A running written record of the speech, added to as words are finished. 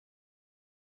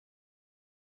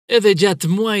Edhe gjatë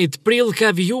muajit prill ka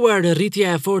vijuar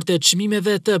rritja e fortë e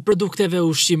çmimeve të produkteve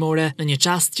ushqimore, në një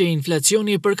çast që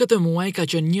inflacioni për këtë muaj ka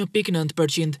qenë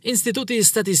 1.9%. Instituti i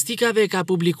Statistikave ka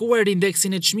publikuar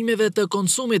indeksin e çmimeve të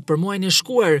konsumit për muajin e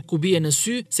shkuar, ku bie në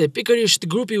sy se pikërisht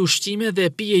grupi ushqime dhe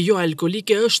pije jo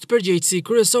alkolike është përgjegjësi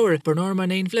kryesor për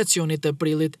normën e inflacionit të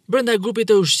prillit. Brenda grupit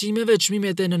të ushqimeve,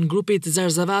 çmimet e nëngrupit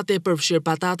zarzavate përfshirë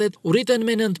patatet u rritën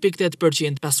me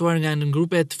 9.8%, pasuar nga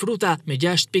nëngrupet fruta me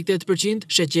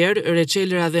 6.8%, sheqer,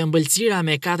 reçelra dhe ëmbëlsira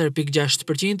me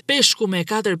 4.6%, peshku me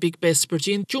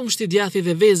 4.5%, qumshti djathi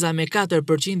dhe veza me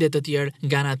 4% e të tjerë.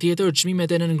 Nga ana tjetër,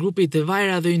 çmimet e nëngrupit të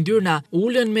vajra dhe yndyrna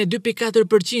ulën me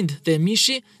 2.4% dhe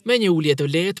mishi me një ulje të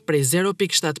lehtë prej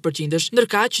 0.7%.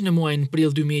 Ndërkaq, në muajin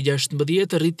prill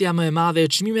 2016, rritja më e madhe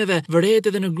e çmimeve vërehet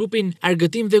edhe në grupin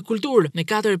argëtim dhe kulturë me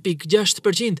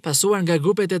 4.6%, pasuar nga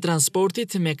grupet e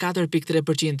transportit me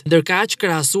 4.3%. Ndërkaq,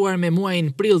 krahasuar me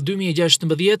muajin prill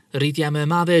 2016, rritja më e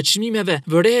madhe e çmimeve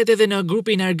vërehet edhe në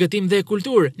grupin argëtim dhe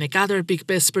kulturë me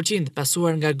 4.5%,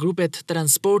 pasuar nga grupet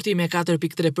transporti me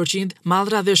 4.3%,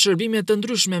 mallra dhe shërbime të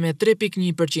ndryshme me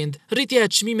 3.1%. Rritja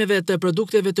e çmimeve të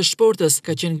produkteve të shportës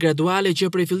ka qenë graduale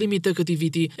që prej fillimit të këtij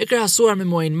viti. E krahasuar me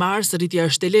muajin mars, rritja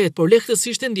është e lehtë, por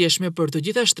lehtësisht e ndjeshme për të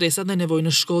gjitha shtresat dhe nevojë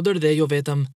në Shkoder dhe jo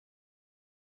vetëm.